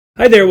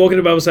Hi there, welcome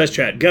to Bible Slash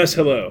Chat. Gus,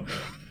 hello.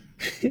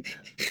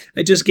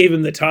 I just gave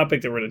him the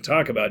topic that we're going to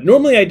talk about.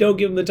 Normally I don't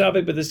give him the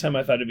topic, but this time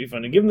I thought it'd be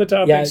fun to give him the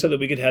topic so that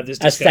we could have this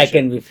discussion. A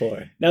second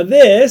before. Now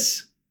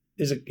this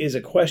is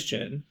a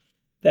question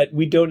that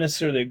we don't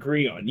necessarily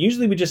agree on.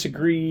 Usually we just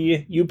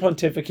agree, you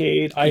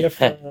pontificate, I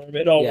affirm,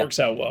 it all works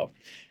out well.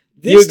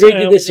 You agree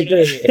to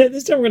disagree.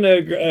 This time we're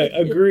going to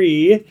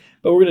agree,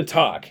 but we're going to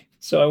talk.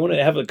 So I want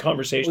to have a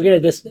conversation.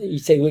 You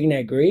say we're gonna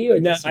agree, or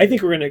no? I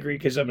think we're gonna agree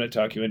because I'm gonna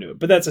talk you into it.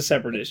 But that's a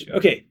separate issue.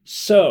 Okay,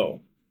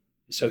 so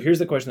here's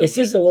the question. Is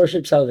this the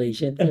worship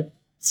salvation?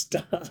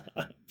 Stop.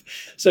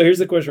 So here's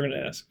the question we're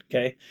gonna ask.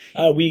 Okay,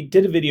 we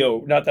did a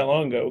video not that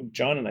long ago.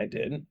 John and I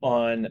did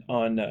on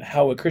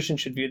how a Christian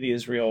should view the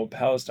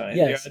Israel-Palestine.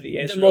 Yes,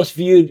 the most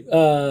viewed.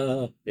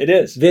 It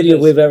is video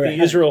we've ever had.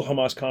 The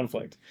Israel-Hamas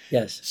conflict.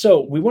 Yes.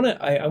 So I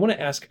want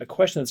to ask a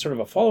question that's sort of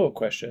a follow-up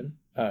question.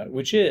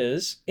 Which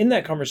is, in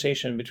that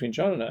conversation between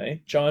John and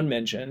I, John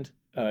mentioned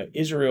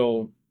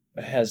Israel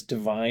has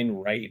divine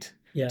right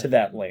to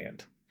that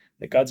land.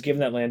 That God's given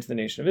that land to the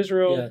nation of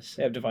Israel. Yes.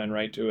 They have divine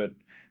right to it.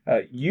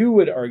 You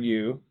would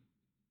argue,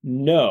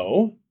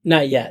 no.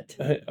 Not yet.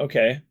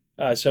 Okay.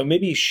 So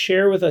maybe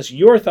share with us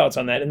your thoughts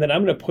on that, and then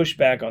I'm going to push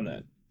back on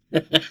that.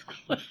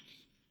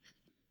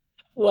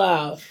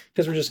 Wow.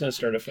 Because we're just going to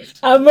start a fight.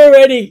 I'm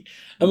already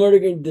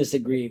going to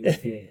disagree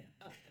with you.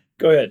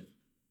 Go ahead.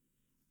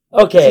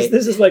 Okay.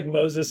 This is like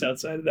Moses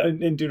outside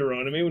in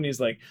Deuteronomy when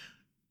he's like,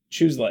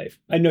 choose life.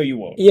 I know you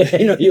won't. Yeah, I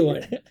know you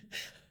won't.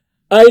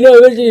 I know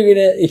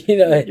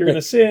you're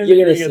gonna sin.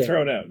 You're gonna get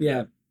thrown out.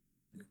 Yeah.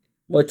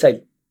 What's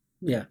like?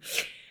 Yeah.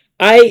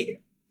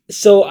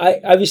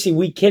 Obviously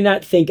we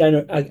cannot think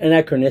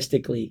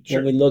anachronistically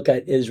when we look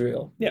at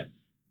Israel. Yeah.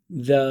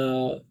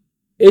 The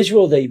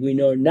Israel that we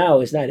know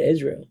now is not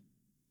Israel.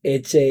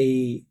 It's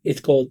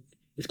called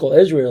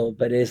Israel,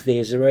 but it's the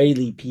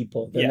Israeli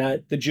people. They're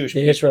not the Jewish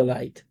people.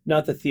 Israelite.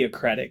 Not the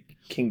theocratic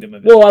kingdom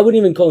of Israel. Well, I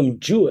wouldn't even call them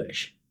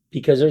Jewish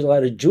because there's a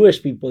lot of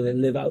Jewish people that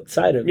live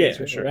outside of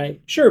Israel, sure.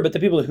 Right? Sure, but the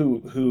people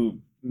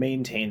who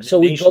maintain the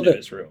nation of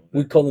Israel.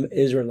 We call them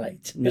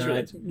Israelites,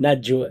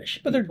 not Jewish.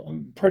 But they're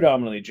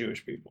predominantly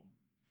Jewish people.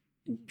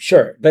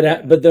 Sure,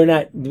 but they're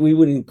not. We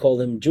wouldn't call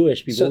them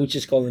Jewish people. We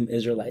just call them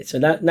Israelites.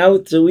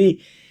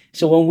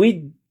 So when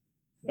we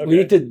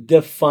need to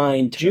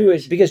define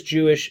Jewish because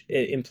Jewish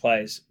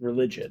implies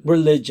religion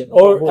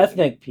or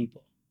ethnic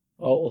people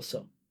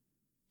also.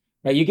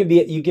 Right? You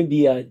can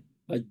be a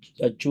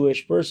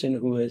Jewish person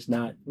who is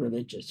not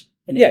religious.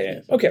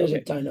 Okay.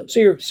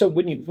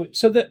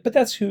 But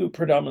that's who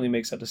predominantly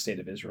makes up the state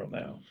of Israel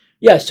now.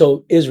 Yeah. So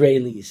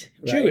Israelis,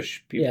 right?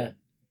 Jewish people. Yeah.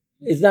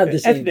 It's not the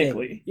same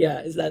ethnically. Thing. Yeah,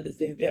 it's not the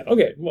same thing. Yeah.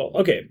 Okay. Well.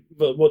 Okay.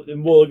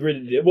 We'll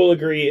agree. We'll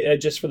agree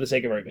just for the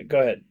sake of argument. Go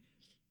ahead.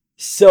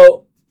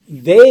 So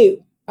the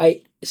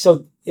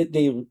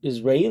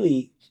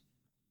Israeli,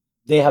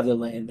 they have the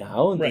land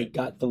now, and they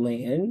got the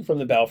land from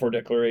the Balfour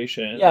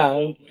Declaration.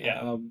 Yeah.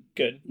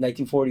 Good.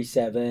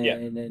 1947. Yeah.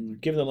 And then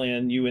give the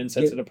land. UN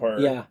sets it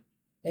apart. Yeah,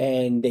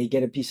 and they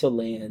get a piece of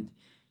land,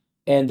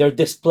 and they're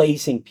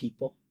displacing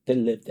people that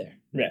live there.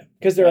 Yeah,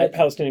 because there are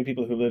Palestinian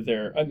people who live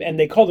there, and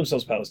they call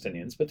themselves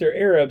Palestinians, but they're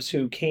Arabs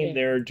who came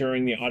there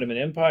during the Ottoman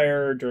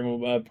Empire,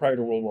 prior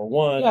to World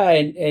War I. Yeah,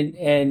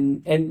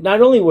 and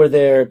not only were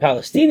there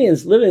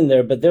Palestinians living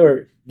there, but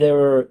there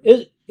were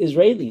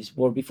Israelis.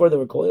 Or before they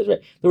were called Israel,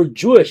 there were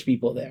Jewish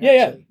people there.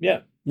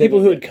 Yeah.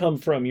 People who had come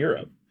from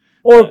Europe,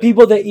 or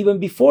people that even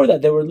before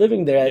that they were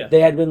living there. Yeah.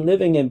 They had been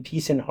living in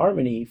peace and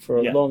harmony for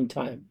a long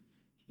time,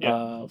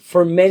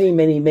 for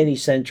many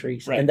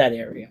centuries in that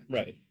area.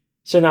 Right.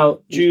 So now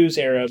Jews,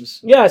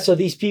 Arabs. Yeah, so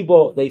these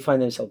people, they find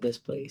themselves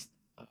displaced.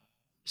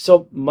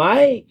 So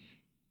my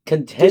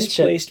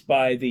contention... Displaced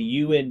by the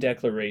UN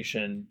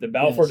Declaration, the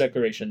Balfour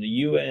Declaration, the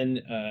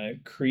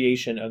UN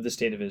creation of the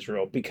State of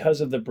Israel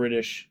because of the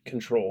British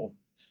control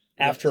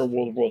after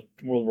World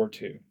War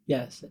II.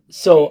 Yes.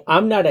 So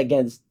I'm not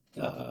against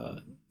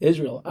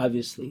Israel,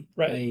 obviously.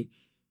 Right.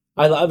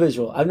 I love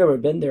Israel. I've never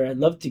been there. I'd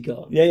love to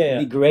go. Yeah.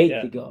 It'd be great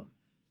to go.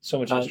 So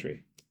much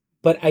history.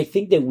 But I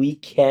think that we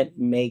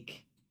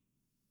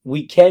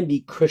can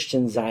be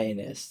Christian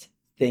Zionists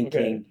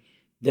thinking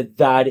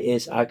that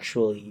is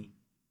actually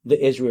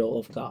the Israel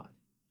of God.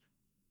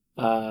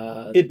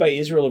 By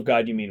Israel of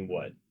God, you mean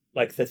what?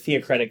 Like the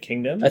theocratic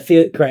kingdom? A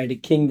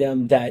theocratic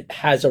kingdom that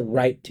has a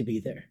right to be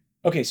there.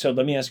 Okay, so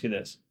let me ask you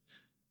this.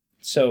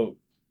 So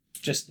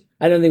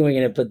I don't think we're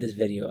going to put this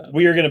video up.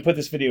 We are going to put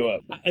this video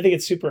up. I think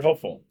it's super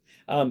helpful.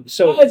 How is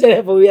it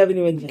helpful? We haven't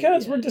even...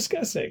 Because we're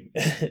discussing.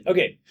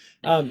 Okay.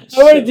 I want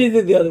to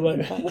do the other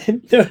one.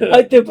 I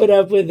like to put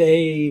up with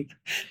a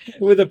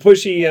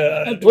pushy...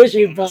 a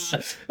pushy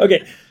boss.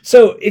 Okay.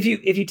 So if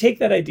you take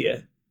that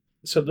idea,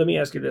 so let me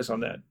ask you this on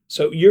that.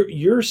 So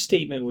your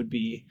statement would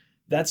be,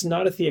 that's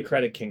not a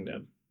theocratic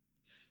kingdom.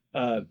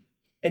 And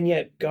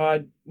yet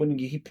God, when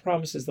he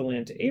promises the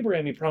land to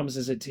Abraham, he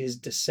promises it to his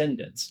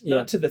descendants.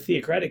 Not to the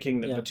theocratic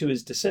kingdom, but to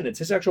his descendants,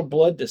 his actual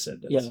blood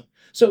descendants. Yeah.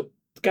 So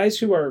guys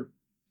who are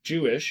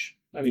Jewish,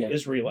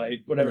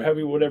 Israelite,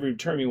 whatever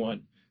term you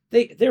want,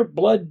 they're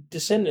blood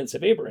descendants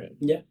of Abraham.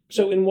 Yeah.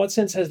 So in what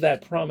sense has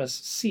that promise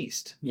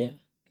ceased? Yeah.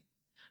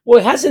 Well,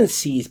 it hasn't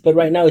ceased, but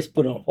right now it's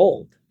put on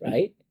hold,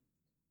 right?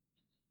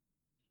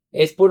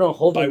 It's put on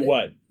hold by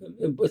what?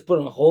 It's put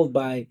on hold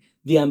by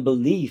the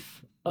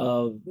unbelief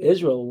of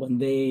Israel when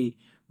they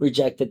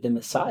rejected the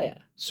Messiah.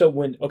 So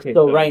when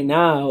right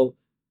now,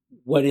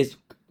 what is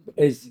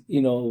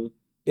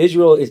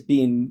Israel is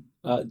being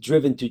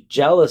driven to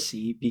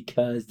jealousy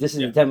because this is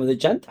the time of the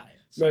Gentiles.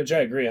 Right, I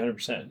agree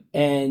 100%.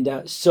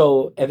 And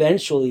so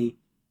eventually,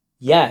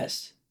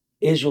 yes,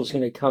 Israel's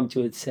going to come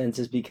to its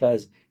senses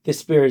because the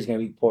Spirit is going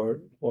to be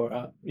poured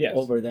out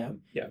over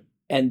them. Yeah.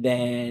 And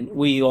then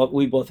we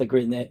both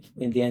agree in that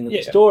in the end of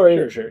the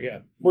story. Sure, yeah.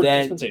 We're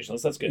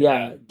dispensationalists. That's good.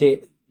 Yeah,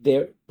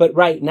 they're but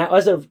right now,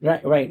 as of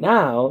right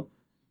now,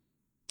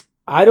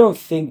 I don't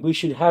think we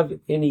should have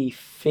any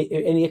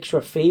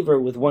extra favor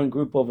with one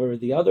group over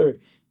the other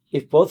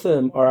if both of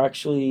them are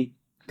actually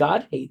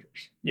God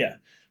haters. Yeah.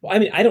 Well, I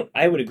mean,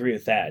 I would agree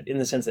with that in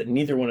the sense that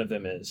neither one of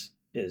them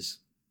is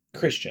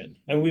Christian,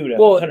 and we would have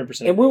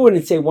 100%. And we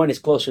wouldn't say one is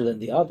closer than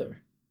the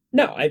other.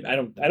 No, I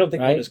don't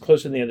think one is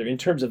closer than the other in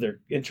terms of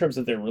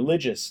their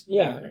religious.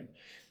 Yeah.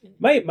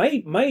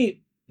 My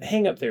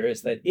hang up there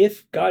is that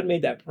if God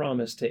made that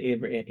promise to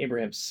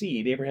Abraham's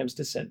seed, Abraham's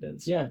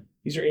descendants. Yeah.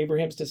 These are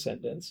Abraham's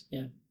descendants.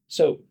 Yeah.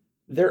 So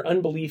their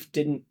unbelief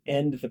didn't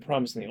end the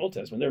promise in the Old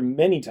Testament. There are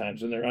many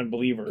times when they're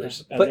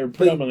unbelievers. Yeah. But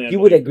you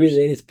would agree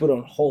that it's put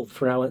on hold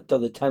for now until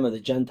the time of the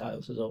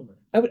Gentiles is over.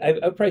 I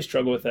would probably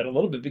struggle with that a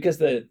little bit because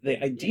the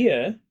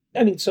idea.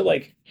 I mean, so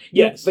like,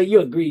 yes. But you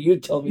agree. You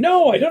told me.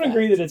 No, I don't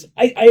agree that it's.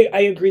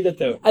 I agree that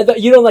though. I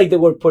thought you don't like the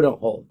word "put on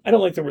hold." I don't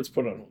like the words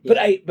 "put on hold."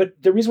 Yeah.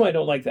 But the reason why I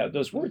don't like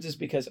those words is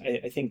because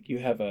I think you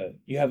have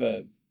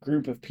a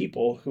group of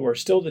people who are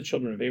still the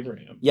children of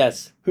Abraham.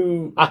 Yes.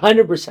 Who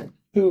 100%.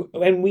 Who,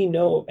 and we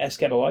know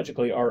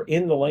eschatologically, are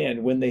in the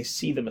land when they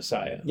see the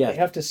Messiah. Yeah. They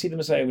have to see the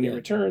Messiah when he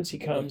returns. He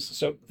comes. Yeah.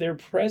 So they're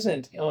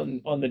present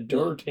on the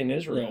dirt in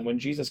Israel when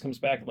Jesus comes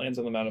back, lands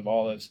on the Mount of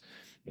Olives,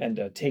 and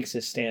takes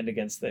his stand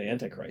against the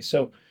Antichrist.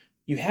 So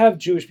you have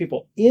Jewish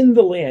people in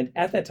the land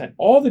at that time,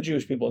 all the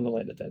Jewish people in the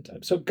land at that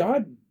time. So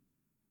God,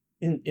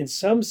 in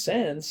some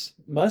sense,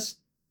 must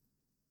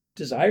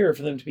desire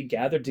for them to be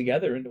gathered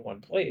together into one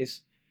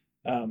place.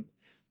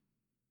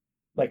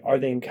 Like, are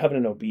they in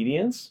covenant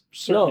obedience?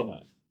 Certainly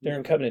not. They're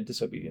in covenant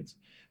disobedience.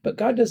 But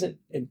God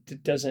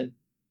doesn't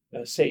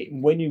say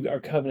when you are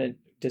covenant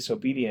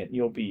disobedient,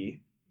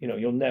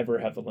 you'll never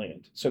have the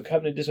land. So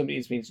covenant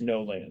disobedience means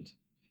no land.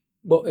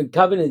 Well, in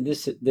covenant,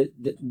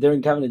 they're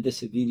in covenant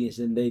disobedience,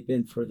 and they've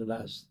been for the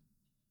last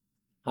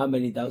how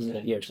many thousands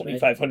of years?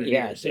 2,500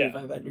 years. Yeah,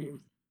 2,500 years.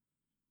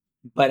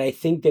 But I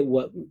think that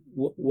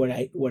what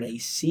I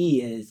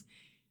see is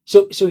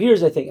so.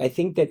 Here's the thing. I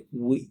think that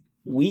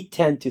we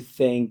tend to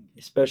think,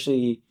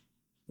 especially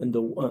in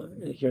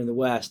here in the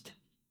West,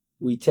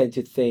 we tend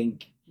to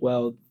think,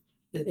 well,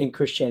 in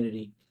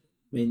Christianity,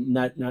 I mean,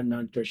 not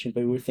non-Christian,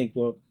 but we think,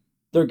 well,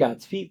 they're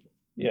God's people.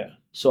 Yeah.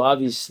 So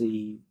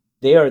obviously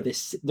they're the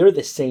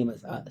same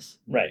as us.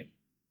 Right.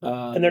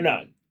 And they're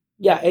not.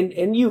 Yeah,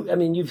 and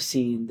you've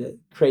seen the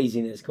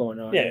craziness going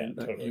on. Yeah,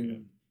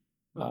 totally.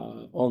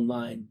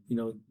 Online,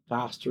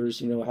 pastors,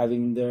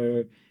 having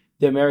the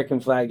American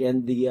flag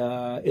and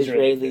the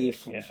Israeli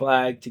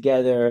flag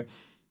together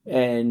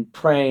and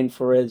praying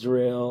for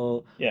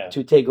Israel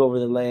to take over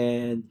the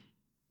land.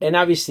 And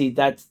obviously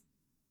that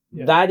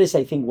is,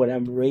 I think, what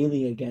I'm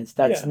railing against.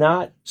 That's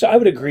not. So I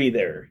would agree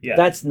there. Yeah.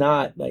 That's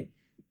not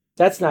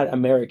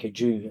America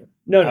Junior.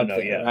 No,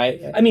 there, right?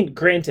 I mean,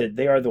 granted,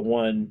 they are the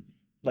one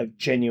like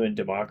genuine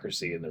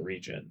democracy in the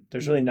region.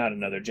 There's really not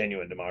another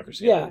genuine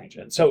democracy in the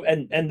region. So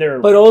and they're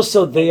but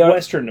also they are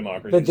Western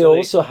democracy. But they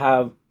also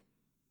have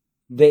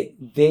they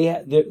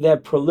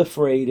have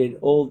proliferated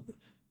all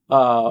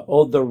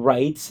the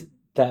rights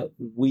that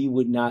we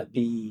would not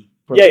be.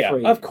 Yeah,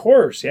 of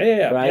course.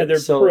 Yeah. Right? Yeah, they're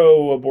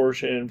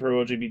pro-abortion,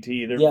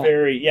 pro-LGBT. They're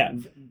very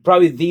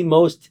probably the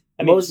most.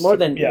 More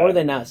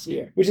than us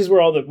here, which is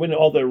where all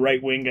the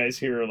right wing guys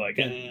here are like,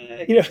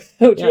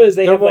 which is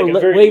they have like a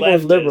very more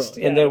liberal,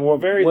 and they're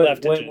very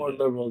left, way more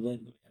liberal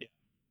than.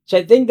 So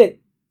I think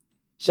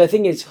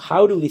it's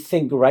how do we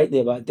think rightly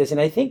about this,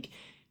 and I think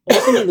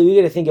ultimately we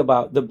got to think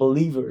about the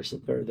believers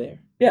that are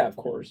there. Yeah, of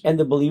course. And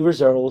the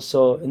believers are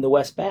also in the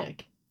West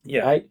Bank.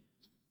 Yeah. Right.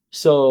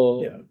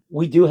 So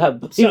we do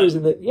have believers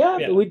in the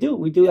but we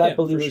do have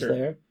believers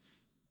there.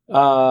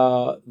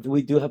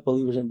 We do have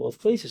believers in both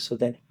places. So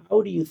then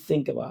how do you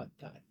think about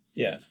that?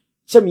 Yeah.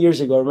 Some years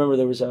ago, I remember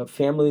there was a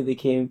family that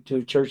came to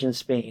a church in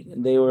Spain,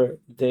 and they're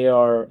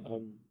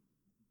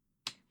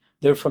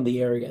from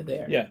the area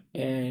there. Yeah.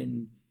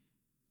 And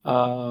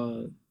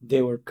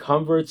they were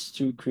converts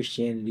to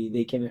Christianity.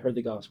 They came and heard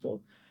the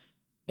gospel,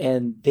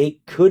 and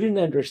they couldn't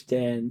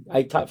understand.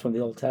 I taught from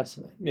the Old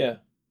Testament. Yeah.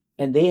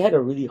 And they had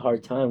a really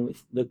hard time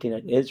with looking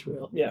at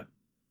Israel. Yeah.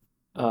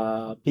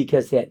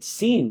 Because they had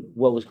seen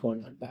what was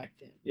going on back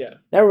then. Yeah.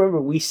 And I remember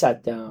we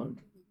sat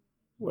down,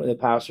 one of the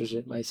pastors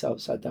and myself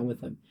sat down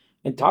with them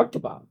and talked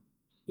about,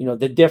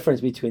 the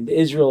difference between the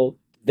Israel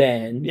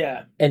then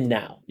and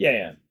now.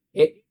 Yeah.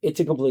 it's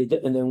a completely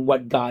different than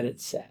what God had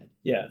said.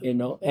 Yeah.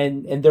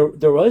 And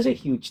there was a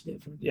huge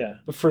difference. Yeah.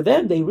 But for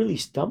them, they really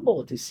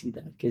stumbled to see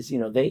that because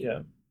Yeah.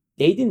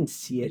 they didn't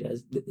see it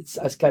as it's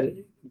as kind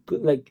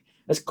of like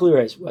as clear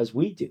as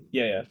we do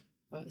Yeah.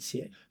 Yeah. see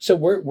it. So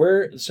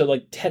where so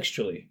like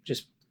textually,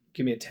 just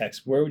give me a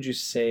text. Where would you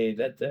say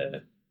that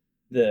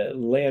the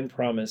land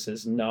promise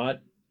is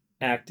not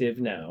active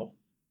now?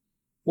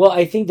 Well,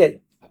 I think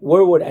that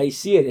where would I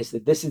see it is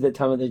that this is the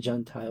time of the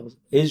Gentiles.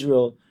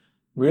 Israel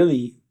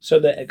really, So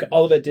that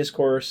all of that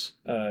discourse,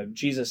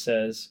 Jesus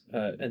says,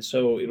 and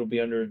so it'll be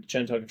under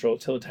Gentile control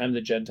till the time of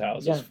the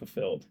Gentiles is yeah,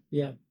 fulfilled.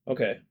 yeah.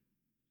 Okay.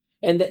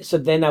 And so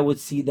then I would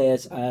see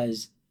this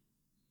as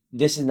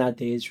this is not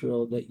the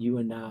Israel that you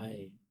and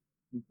I,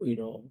 you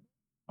know,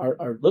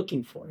 are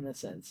looking for in a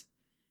sense.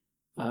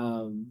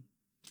 Um,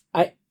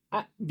 I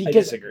I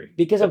disagree.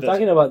 because But I'm that's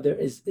talking about there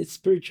is it's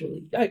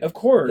spiritually yeah, of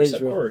course, of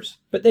Israel. course.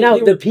 But Now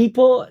they the were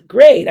people,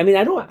 great. I mean,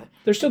 I don't.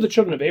 they're still the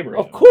children of Abraham.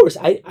 Of course,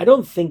 I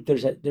don't think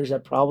there's a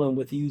problem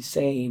with you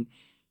saying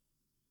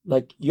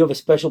like you have a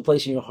special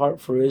place in your heart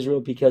for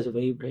Israel because of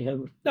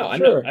Abraham. No, I'm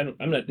Sure. not.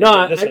 I'm not.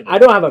 No, That's not I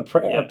don't have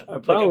yeah, a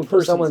like problem for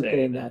person someone saying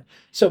saying that. that.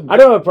 So I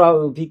don't have a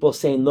problem with people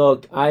saying,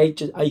 "Look, I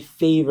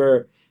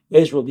favor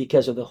Israel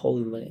because of the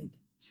Holy Land."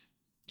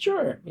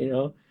 Sure,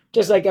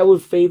 just yeah, like I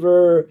would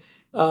favor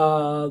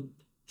uh,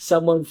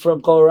 someone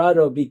from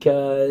Colorado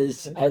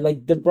because I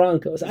like the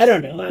Broncos. I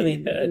don't know. I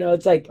mean, yeah,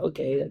 it's like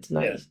okay, that's yeah.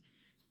 nice,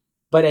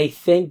 but I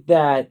think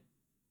that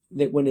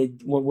when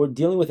we're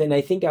dealing with it, and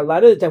I think a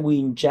lot of the time we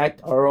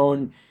inject our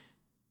own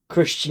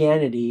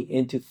Christianity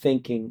into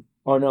thinking,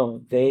 oh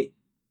no,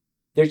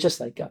 they're just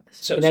like us,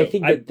 So and I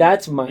think I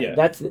that's my yeah,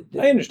 that's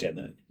I understand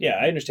that. Yeah,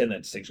 I understand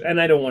that distinction, and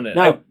I don't want to.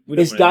 now We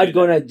don't is want to do God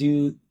going that. to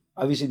do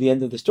obviously the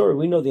end of the story?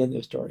 We know the end of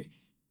the story.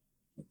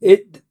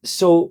 It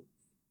so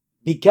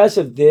because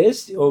of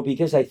this, or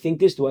because I think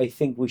this, do I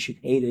think we should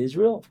hate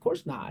Israel? Of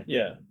course not.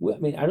 Yeah, I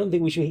mean, I don't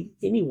think we should hate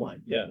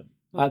anyone. yeah.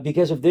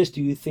 Because of this,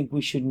 do you think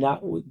we should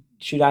not?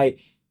 Should I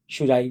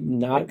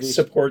not? Like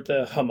support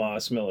the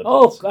Hamas Oh,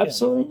 militants. Yeah,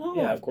 absolutely no.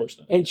 Yeah, of not. course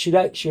not. And should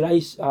I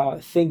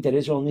think that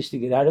Israel needs to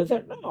get out of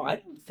there? No, I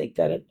don't think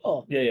that at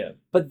all. Yeah, yeah,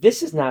 But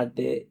this is not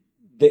the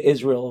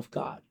Israel of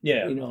God.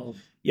 yeah, You know,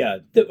 yeah.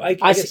 I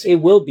as guess it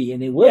will be,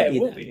 and it will yeah, it be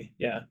will that. be.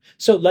 Yeah.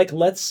 So like,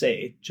 let's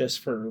say, just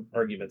for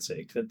argument's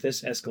sake, that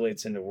this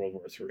escalates into World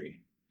War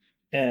III,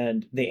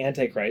 and the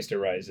Antichrist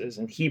arises,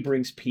 and he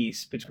brings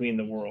peace between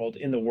the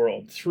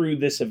world through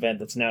this event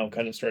that's now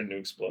kind of starting to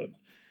explode,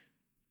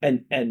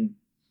 and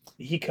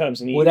he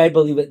comes and Would I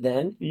believe it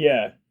then?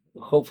 yeah.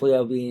 Hopefully,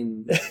 I'll be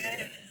in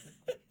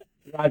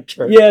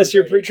rapture. Yes,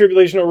 your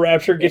pre-tribulational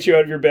rapture gets you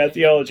out of your bad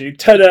theology.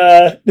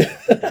 Ta-da!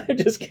 I'm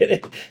just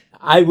kidding.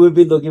 I would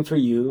be looking for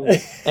you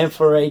and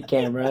for a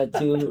camera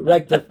to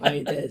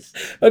rectify this.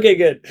 Okay,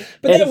 good.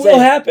 But And that will say,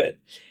 happen.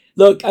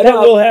 look, I That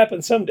don't. will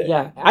happen someday.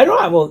 Yeah, I don't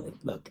have all.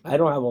 Look, I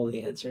don't have all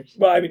the answers.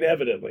 Well, I mean,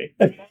 evidently.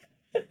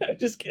 I'm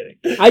just kidding.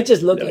 I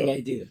just look No. like I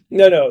do.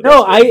 No, no.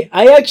 No, That's good.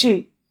 I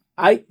actually,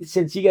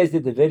 since you guys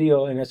did the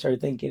video and I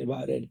started thinking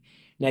about it,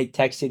 and I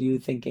texted you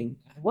thinking,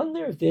 I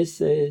wonder if this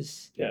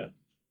is. Yeah.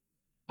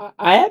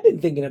 I have been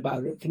thinking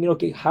about it, thinking,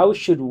 okay, how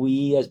should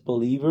we as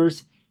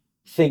believers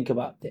think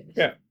about this?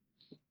 Yeah.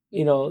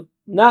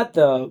 Not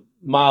the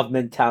mob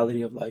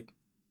mentality of like,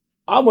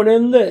 I'm gonna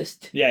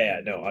enlist. Yeah, yeah.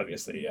 No,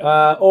 obviously,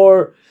 yeah.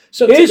 Or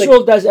So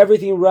Israel does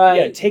everything right.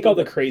 Yeah, take all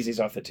the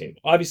crazies off the table.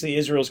 Obviously,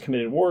 Israel's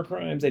committed war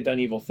crimes. They've done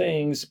evil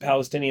things.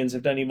 Palestinians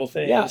have done evil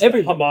things. Yeah,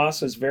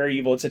 Hamas is very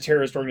evil. It's a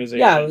terrorist organization.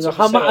 Yeah, So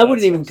Hamas. set all I wouldn't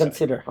that even stuff aside.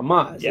 consider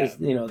Hamas.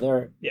 Yeah.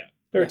 They're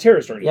They're a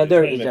terrorist organization. yeah,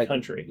 they're not even a exactly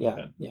country.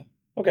 yeah.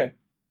 Okay.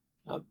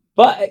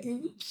 But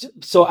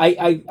so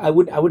I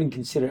wouldn't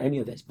consider any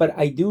of this. But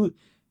I do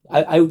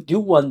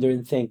wonder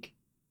and think,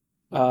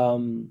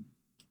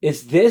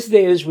 is this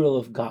the Israel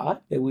of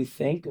God that we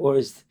think, or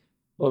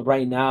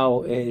right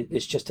now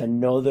it's just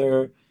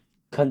another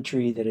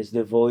country that is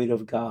devoid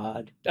of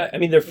God I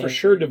mean, they're for and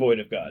sure devoid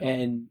of God.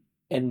 and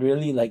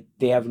really like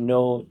they have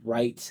no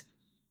rights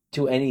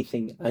to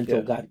anything until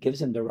Yeah. God gives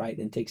them the right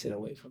and takes it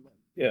away from them.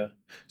 Yeah.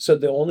 So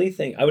the only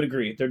thing I would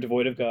agree, they're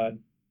devoid of God.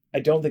 I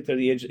don't think they're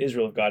the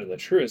Israel of God in the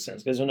truest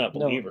sense because they're not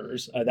No.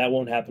 believers. That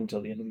won't happen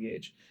until the end of the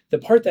age. The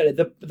part that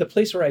the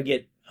place where I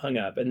get hung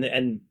up,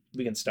 and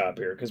we can stop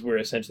here because we're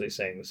essentially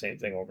saying the same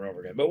thing over and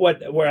over again. But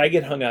where I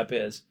get hung up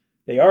is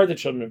they are the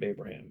children of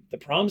Abraham. The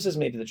promises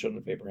made to the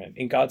children of Abraham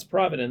in God's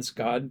providence.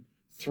 God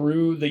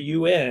through the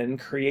UN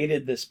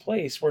created this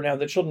place where now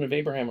the children of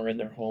Abraham are in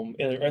their home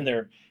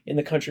in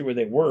the country where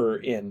they were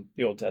in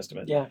the Old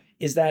Testament. Yeah.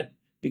 Is that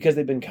because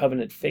they've been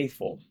covenant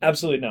faithful?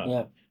 Absolutely not.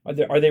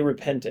 Yeah. Are they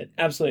repentant?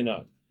 Absolutely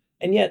not.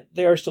 And yet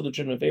they are still the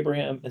children of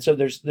Abraham. And so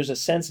there's a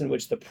sense in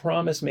which the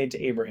promise made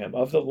to Abraham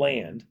of the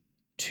land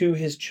to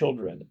his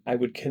children, I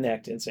would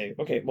connect and say,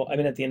 okay, well, I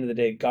mean, at the end of the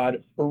day,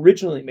 God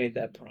originally made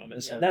that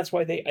promise. Yeah. And that's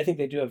why I think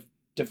they do have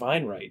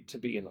divine right to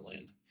be in the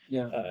land.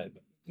 Yeah.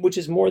 Which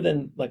is more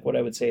than like what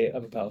I would say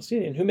of a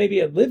Palestinian who maybe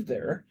had lived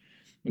there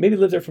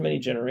for many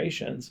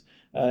generations.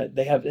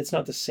 It's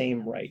not the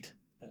same right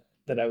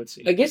that I would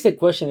see. I guess the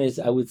question is,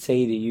 I would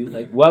say to you,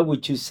 like, what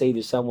would you say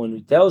to someone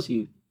who tells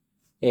you,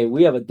 "Hey,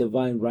 we have a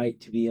divine right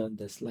to be on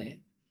this land"?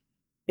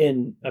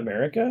 In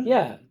America,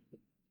 Yeah,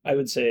 I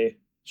would say,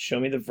 show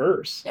me the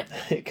verse.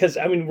 Because,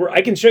 I mean,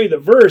 I can show you the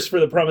verse for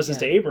the promises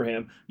to yeah.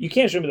 Abraham. You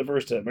can't show me the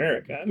verse to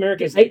America.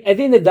 America's, I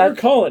think that they're that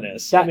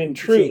colonists. I that mean,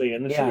 see, truly,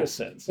 in the yeah, truest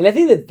sense. and I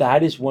think that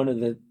that is one of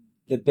the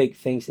big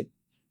things that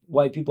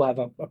why people have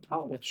a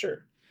problem with.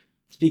 Sure.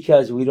 It's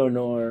because we don't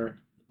know our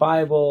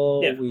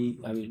Bible. Yeah.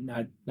 I mean,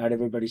 not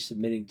everybody's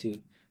submitting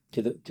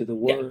to the Yeah,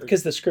 word.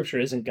 because the scripture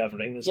isn't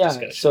governing this Yeah,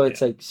 discussion. so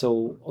it's like,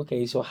 so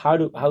okay, so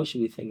how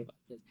should we think about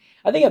this?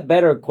 I think a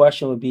better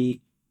question would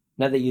be,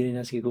 not that you didn't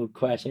ask a good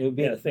question, it would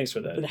be, Yeah, thanks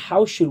for but that.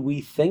 how should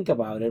we think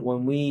about it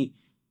when we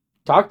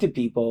talk to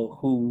people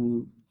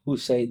who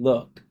say,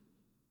 look,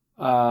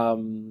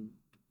 um,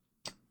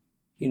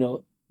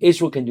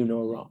 Israel can do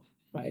no wrong,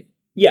 right?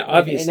 Yeah, And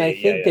obviously. I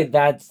think yeah.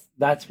 that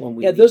that's when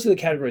we Yeah, need those are the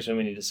categories when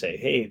we need to say,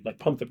 hey, like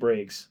pump the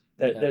brakes.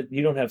 That, Yeah. that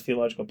you don't have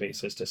theological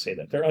basis to say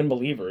that. They're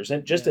unbelievers.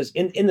 And just Yeah. as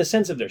in the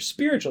sense of their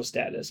spiritual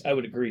status, I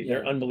would agree.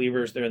 They're Yeah.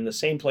 unbelievers. They're in the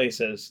same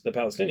place as the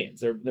Palestinians.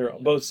 They're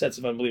both sets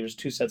of unbelievers,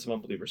 two sets of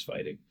unbelievers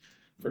fighting,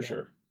 for Yeah.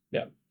 sure.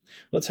 Yeah.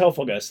 Well, it's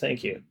helpful, guys.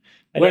 Thank you.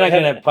 We're not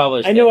going to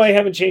publish. I know this. I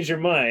haven't changed your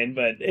mind,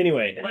 but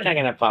anyway. We're not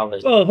going to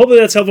publish. Well, hopefully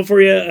that's helpful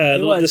for you. A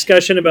little was.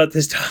 discussion about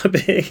this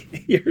topic.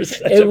 You're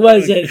such It a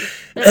wasn't.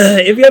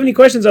 If you have any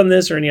questions on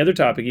this or any other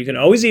topic, you can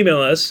always email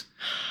us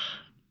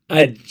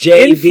At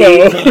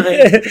info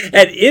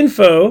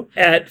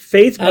at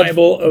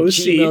faithbibleoc.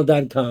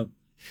 gmail.com.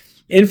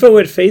 Info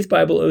at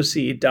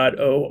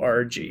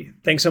faithbibleoc.org.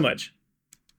 Thanks so much.